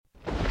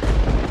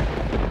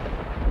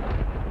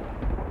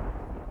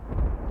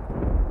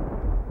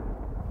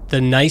The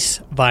nice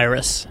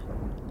virus.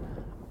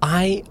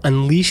 I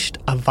unleashed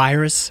a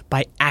virus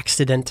by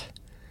accident.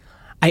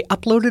 I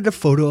uploaded a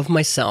photo of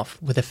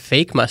myself with a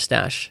fake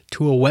mustache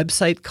to a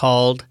website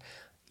called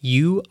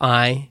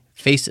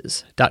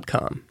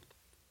UIFaces.com.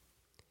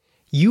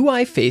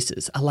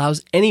 UIFaces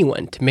allows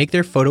anyone to make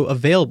their photo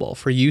available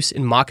for use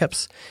in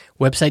mockups,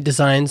 website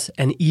designs,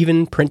 and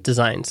even print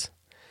designs.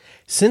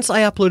 Since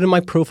I uploaded my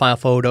profile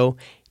photo,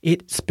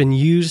 it's been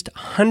used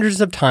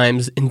hundreds of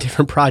times in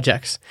different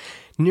projects.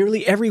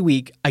 Nearly every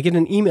week, I get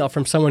an email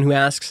from someone who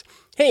asks,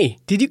 "Hey,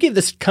 did you give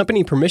this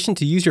company permission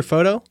to use your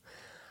photo?"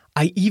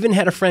 I even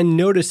had a friend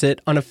notice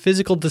it on a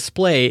physical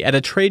display at a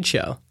trade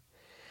show.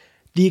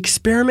 The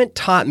experiment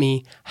taught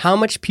me how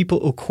much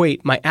people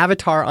equate my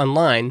avatar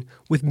online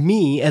with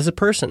me as a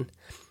person.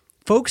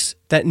 Folks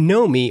that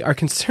know me are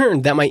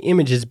concerned that my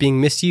image is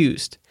being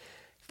misused.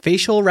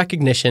 Facial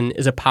recognition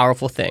is a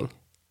powerful thing.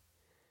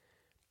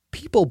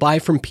 People buy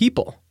from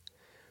people.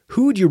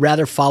 Who would you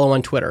rather follow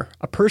on Twitter,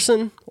 a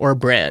person or a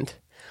brand?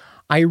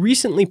 I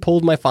recently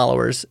polled my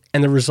followers,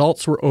 and the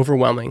results were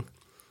overwhelming.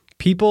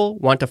 People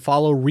want to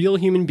follow real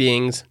human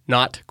beings,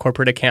 not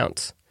corporate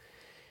accounts.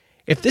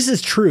 If this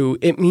is true,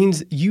 it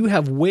means you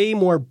have way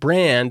more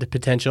brand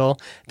potential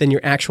than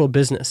your actual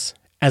business.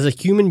 As a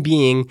human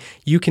being,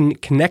 you can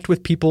connect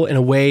with people in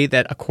a way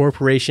that a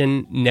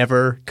corporation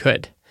never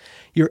could.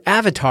 Your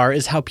avatar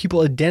is how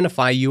people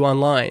identify you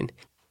online.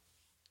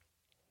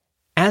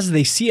 As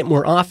they see it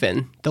more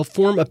often, they'll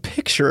form a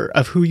picture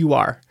of who you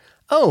are.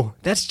 Oh,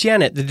 that's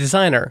Janet, the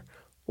designer.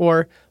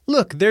 Or,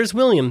 look, there's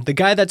William, the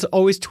guy that's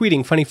always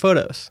tweeting funny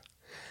photos.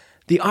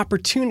 The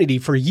opportunity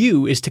for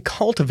you is to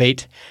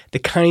cultivate the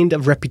kind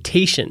of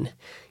reputation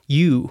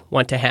you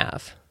want to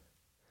have.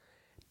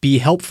 Be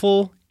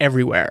helpful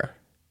everywhere.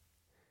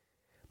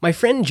 My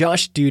friend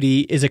Josh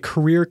Duty is a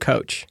career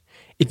coach.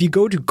 If you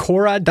go to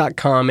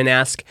Quora.com and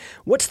ask,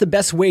 what's the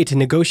best way to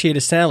negotiate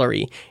a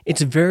salary,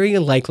 it's very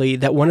likely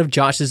that one of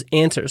Josh's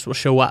answers will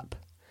show up.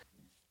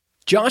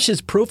 Josh's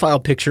profile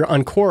picture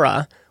on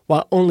Quora,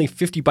 while only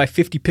 50 by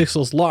 50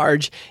 pixels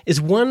large, is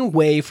one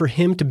way for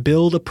him to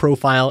build a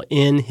profile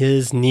in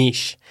his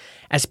niche.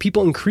 As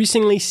people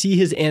increasingly see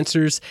his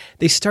answers,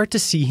 they start to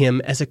see him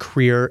as a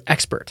career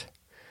expert.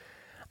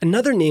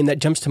 Another name that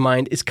jumps to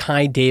mind is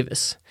Kai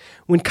Davis.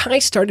 When Kai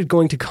started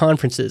going to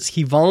conferences,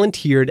 he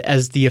volunteered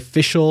as the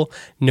official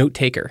note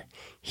taker.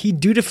 He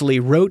dutifully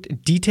wrote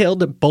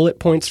detailed bullet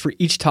points for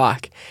each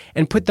talk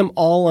and put them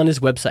all on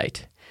his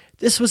website.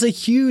 This was a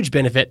huge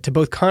benefit to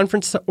both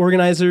conference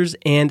organizers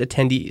and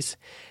attendees.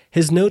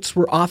 His notes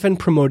were often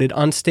promoted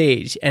on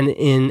stage and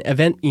in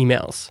event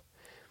emails.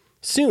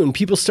 Soon,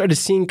 people started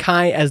seeing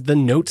Kai as the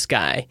notes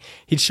guy.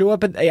 He'd show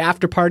up at the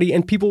after party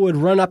and people would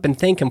run up and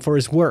thank him for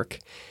his work.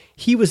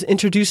 He was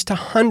introduced to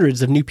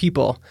hundreds of new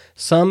people,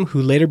 some who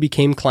later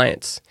became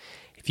clients.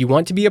 If you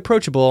want to be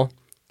approachable,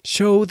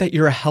 show that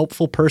you're a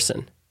helpful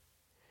person.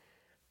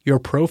 Your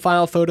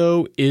profile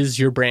photo is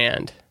your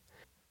brand.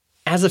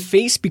 As a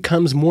face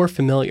becomes more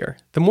familiar,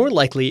 the more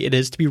likely it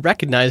is to be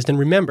recognized and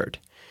remembered.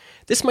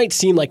 This might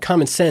seem like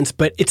common sense,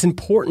 but it's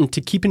important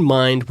to keep in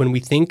mind when we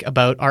think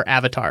about our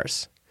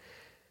avatars.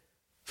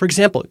 For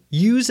example,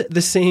 use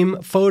the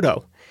same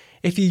photo.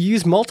 If you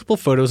use multiple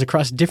photos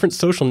across different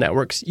social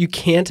networks, you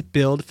can't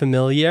build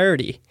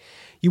familiarity.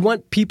 You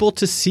want people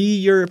to see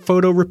your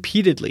photo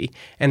repeatedly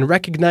and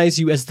recognize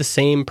you as the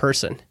same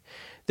person.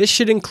 This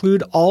should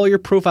include all your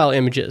profile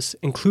images,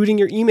 including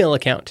your email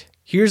account.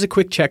 Here's a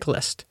quick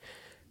checklist.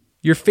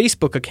 Your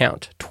Facebook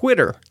account,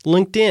 Twitter,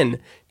 LinkedIn,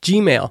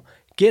 Gmail,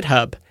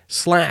 GitHub,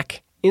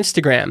 Slack,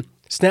 Instagram,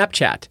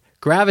 Snapchat,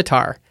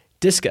 Gravatar,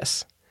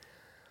 Disqus.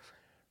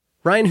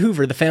 Ryan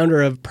Hoover, the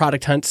founder of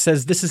Product Hunt,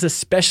 says this is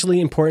especially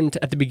important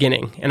at the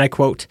beginning, and I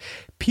quote,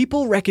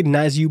 "People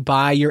recognize you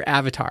by your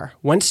avatar.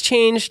 Once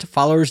changed,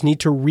 followers need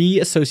to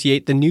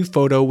reassociate the new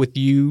photo with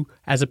you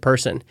as a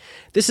person.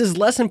 This is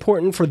less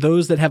important for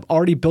those that have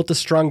already built a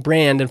strong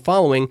brand and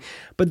following,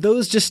 but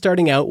those just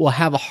starting out will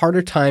have a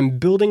harder time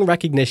building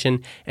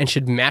recognition and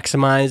should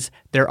maximize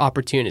their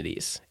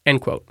opportunities."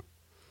 End quote.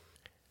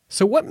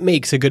 So what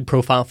makes a good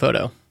profile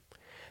photo?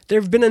 There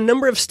have been a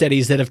number of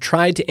studies that have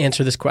tried to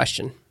answer this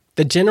question.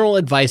 The general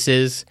advice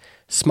is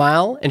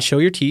smile and show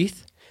your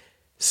teeth,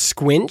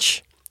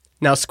 squinch.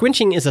 Now,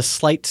 squinching is a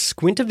slight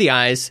squint of the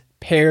eyes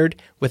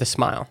paired with a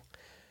smile.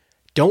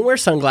 Don't wear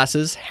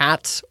sunglasses,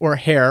 hats, or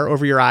hair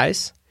over your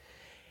eyes.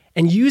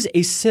 And use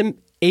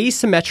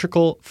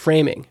asymmetrical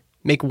framing.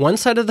 Make one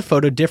side of the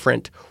photo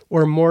different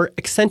or more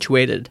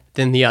accentuated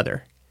than the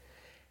other.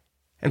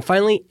 And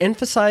finally,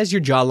 emphasize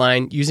your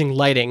jawline using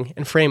lighting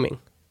and framing.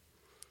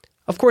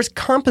 Of course,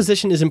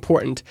 composition is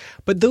important,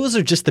 but those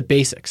are just the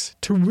basics.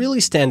 To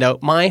really stand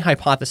out, my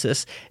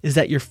hypothesis is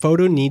that your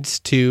photo needs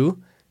to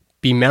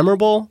be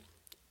memorable,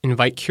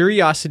 invite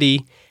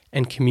curiosity,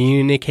 and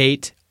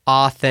communicate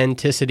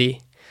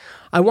authenticity.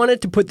 I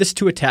wanted to put this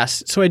to a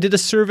test, so I did a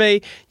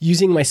survey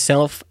using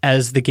myself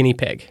as the guinea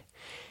pig.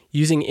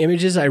 Using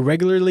images I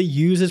regularly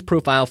use as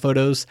profile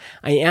photos,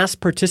 I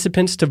asked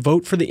participants to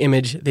vote for the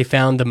image they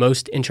found the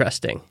most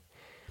interesting.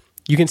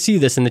 You can see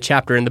this in the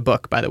chapter in the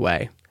book, by the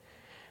way.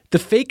 The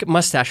fake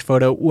mustache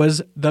photo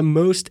was the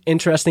most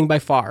interesting by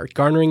far,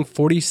 garnering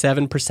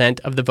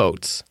 47% of the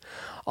votes.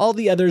 All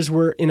the others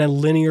were in a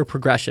linear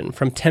progression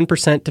from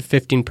 10% to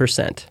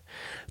 15%.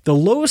 The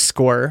lowest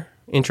score,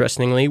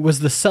 interestingly, was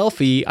the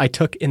selfie I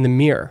took in the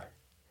mirror.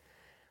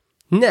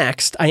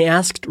 Next, I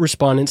asked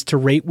respondents to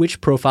rate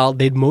which profile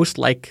they'd most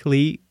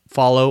likely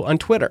follow on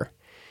Twitter.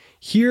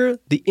 Here,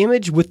 the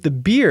image with the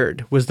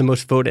beard was the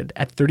most voted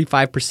at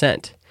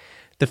 35%.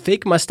 The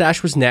fake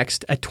mustache was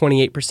next at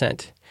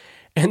 28%.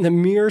 And the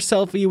mirror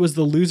selfie was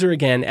the loser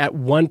again at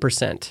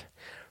 1%.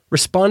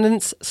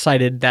 Respondents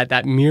cited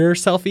that mirror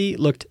selfie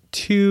looked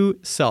too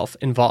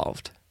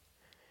self-involved.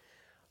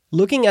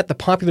 Looking at the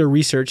popular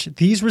research,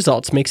 these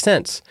results make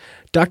sense.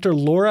 Dr.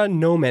 Laura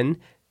Noman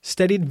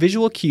studied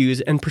visual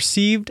cues and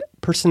perceived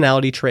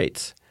personality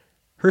traits.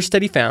 Her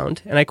study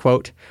found, and I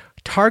quote,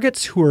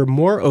 targets who were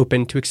more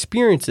open to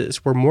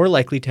experiences were more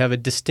likely to have a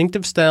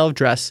distinctive style of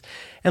dress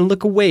and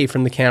look away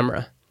from the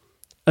camera.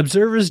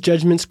 Observers'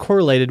 judgments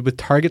correlated with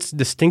targets'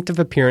 distinctive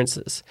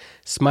appearances,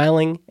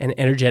 smiling, and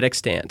energetic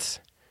stance.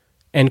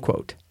 End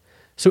quote.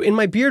 So in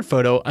my beard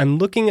photo, I'm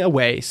looking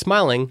away,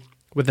 smiling,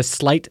 with a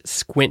slight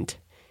squint.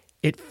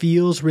 It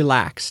feels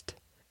relaxed.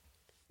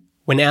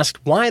 When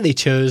asked why they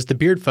chose the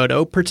beard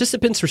photo,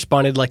 participants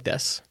responded like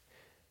this.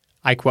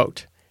 I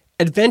quote,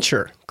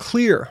 adventure,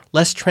 clear,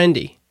 less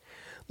trendy.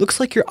 Looks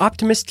like you're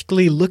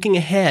optimistically looking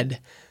ahead.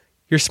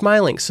 You're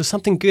smiling, so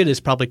something good is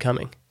probably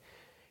coming.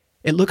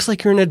 It looks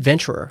like you're an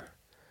adventurer.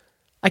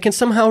 I can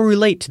somehow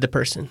relate to the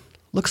person.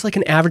 Looks like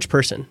an average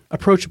person,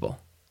 approachable.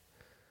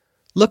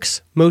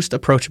 Looks most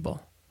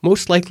approachable,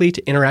 most likely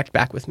to interact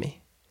back with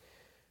me.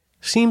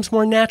 Seems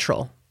more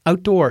natural,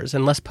 outdoors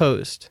and less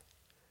posed.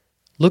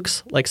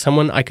 Looks like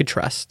someone I could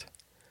trust.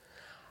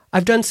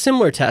 I've done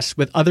similar tests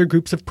with other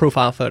groups of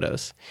profile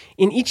photos.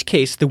 In each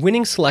case, the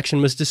winning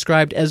selection was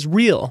described as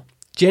real,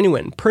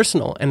 genuine,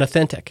 personal, and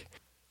authentic.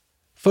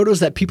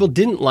 Photos that people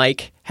didn't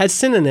like had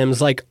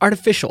synonyms like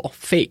artificial,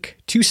 fake,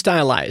 too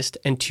stylized,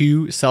 and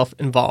too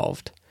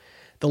self-involved.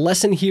 The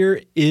lesson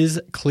here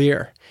is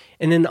clear.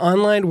 In an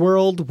online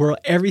world where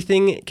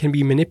everything can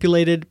be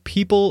manipulated,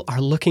 people are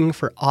looking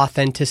for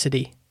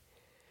authenticity.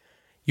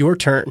 Your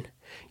turn.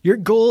 Your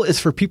goal is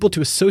for people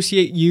to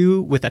associate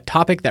you with a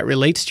topic that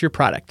relates to your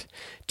product.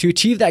 To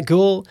achieve that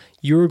goal,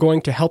 you're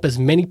going to help as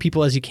many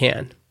people as you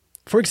can.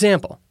 For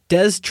example,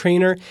 Des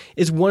Traynor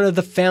is one of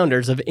the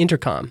founders of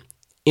Intercom.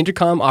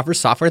 Intercom offers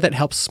software that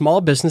helps small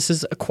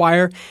businesses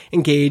acquire,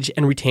 engage,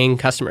 and retain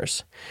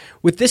customers.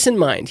 With this in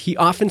mind, he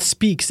often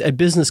speaks at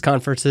business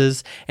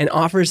conferences and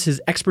offers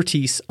his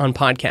expertise on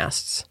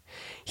podcasts.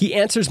 He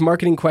answers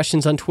marketing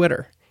questions on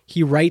Twitter.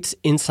 He writes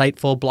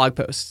insightful blog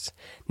posts.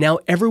 Now,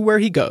 everywhere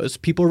he goes,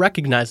 people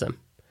recognize him.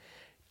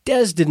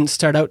 Des didn't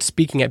start out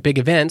speaking at big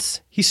events.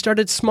 He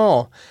started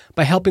small,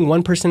 by helping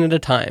one person at a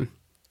time.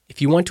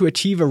 If you want to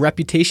achieve a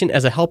reputation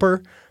as a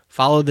helper,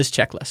 follow this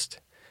checklist.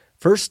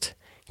 First,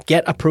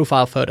 get a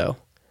profile photo.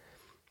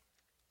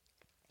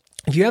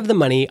 If you have the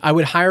money, I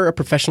would hire a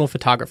professional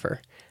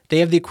photographer. They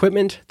have the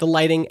equipment, the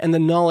lighting, and the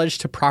knowledge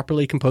to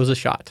properly compose a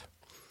shot.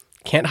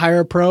 Can't hire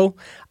a pro?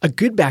 A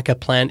good backup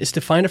plan is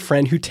to find a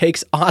friend who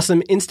takes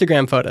awesome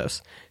Instagram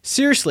photos.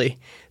 Seriously,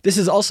 this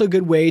is also a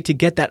good way to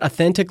get that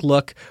authentic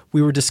look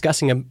we were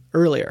discussing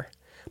earlier.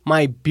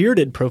 My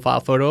bearded profile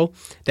photo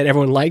that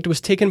everyone liked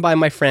was taken by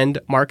my friend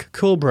Mark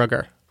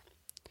Kohlberger.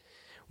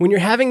 When you're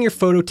having your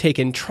photo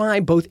taken, try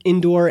both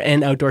indoor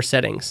and outdoor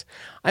settings.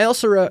 I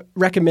also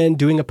recommend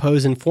doing a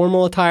pose in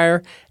formal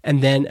attire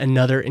and then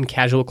another in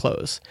casual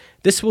clothes.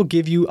 This will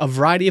give you a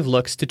variety of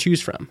looks to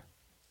choose from.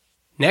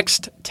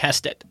 Next,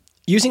 test it.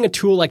 Using a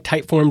tool like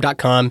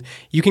Typeform.com,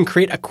 you can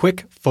create a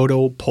quick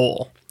photo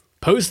poll.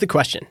 Pose the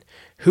question,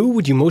 who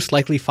would you most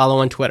likely follow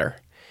on Twitter?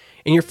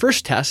 In your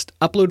first test,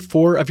 upload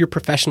 4 of your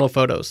professional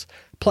photos,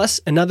 plus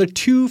another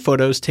 2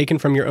 photos taken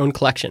from your own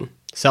collection,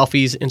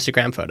 selfies,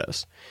 Instagram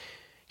photos.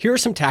 Here are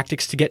some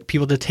tactics to get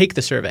people to take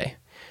the survey.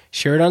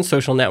 Share it on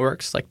social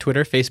networks like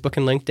Twitter, Facebook,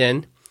 and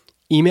LinkedIn.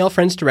 Email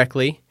friends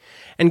directly,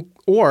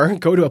 or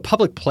go to a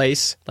public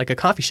place like a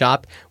coffee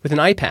shop with an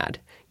iPad.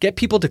 Get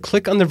people to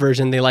click on the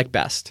version they like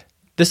best.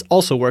 This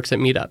also works at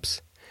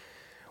meetups.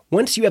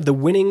 Once you have the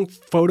winning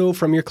photo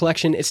from your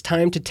collection, it's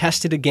time to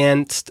test it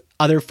against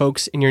other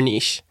folks in your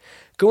niche.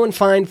 Go and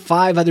find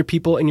 5 other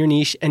people in your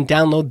niche and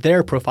download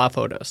their profile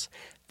photos.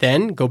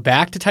 Then go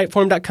back to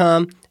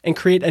Typeform.com and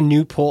create a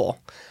new poll.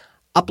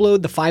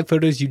 Upload the 5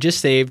 photos you just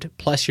saved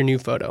plus your new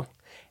photo.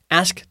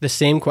 Ask the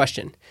same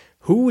question.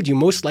 Who would you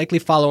most likely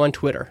follow on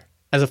Twitter?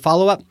 As a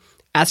follow-up,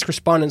 ask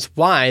respondents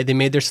why they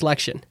made their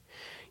selection.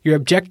 Your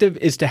objective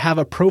is to have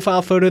a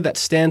profile photo that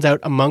stands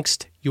out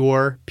amongst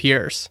your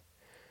peers.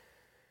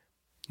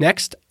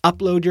 Next,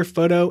 upload your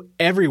photo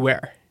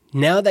everywhere.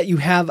 Now that you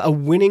have a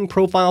winning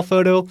profile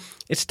photo,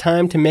 it's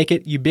time to make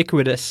it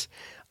ubiquitous.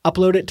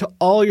 Upload it to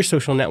all your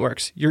social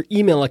networks, your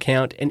email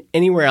account, and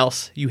anywhere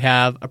else you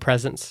have a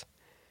presence.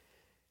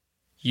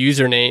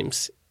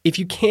 Usernames. If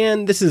you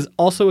can, this is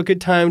also a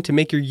good time to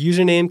make your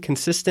username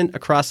consistent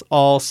across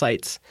all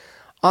sites.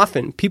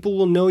 Often, people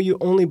will know you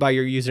only by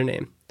your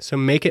username, so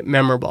make it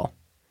memorable.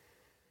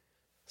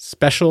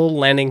 Special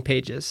landing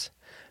pages.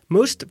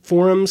 Most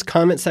forums,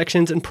 comment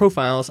sections, and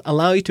profiles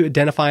allow you to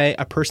identify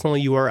a personal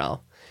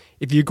URL.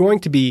 If you're going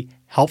to be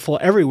helpful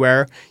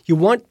everywhere, you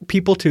want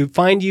people to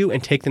find you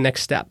and take the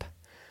next step.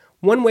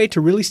 One way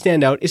to really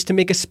stand out is to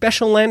make a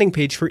special landing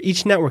page for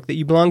each network that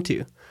you belong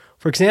to.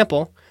 For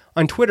example,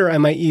 on Twitter, I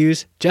might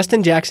use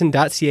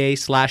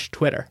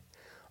justinjackson.ca/Twitter.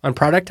 On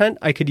Product Hunt,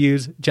 I could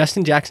use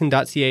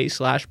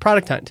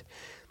justinjackson.ca/Product Hunt.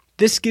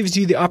 This gives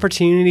you the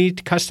opportunity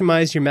to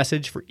customize your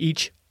message for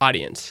each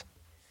audience.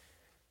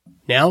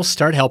 Now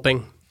start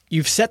helping.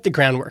 You've set the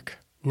groundwork.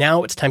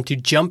 Now it's time to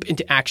jump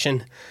into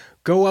action.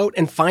 Go out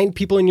and find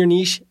people in your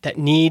niche that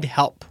need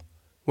help.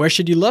 Where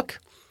should you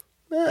look?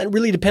 It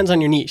really depends on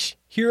your niche.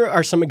 Here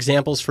are some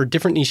examples for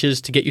different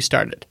niches to get you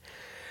started.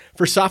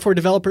 For software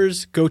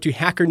developers, go to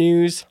Hacker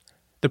News,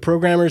 the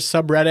Programmers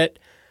subreddit,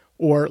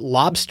 or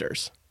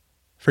Lobsters.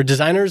 For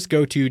designers,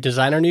 go to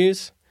Designer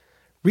News.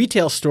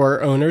 Retail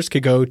store owners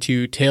could go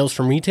to Tales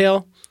from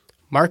Retail.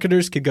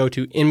 Marketers could go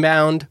to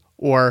Inbound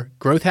or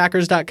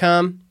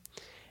growthhackers.com.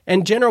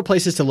 And general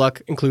places to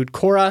look include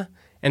Quora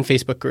and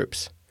Facebook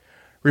groups.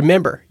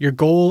 Remember, your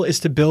goal is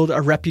to build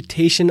a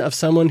reputation of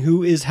someone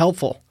who is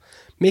helpful.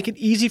 Make it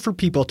easy for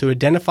people to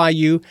identify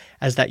you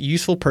as that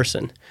useful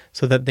person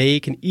so that they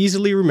can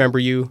easily remember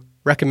you,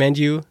 recommend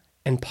you,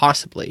 and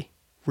possibly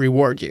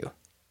reward you.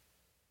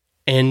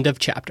 End of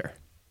chapter.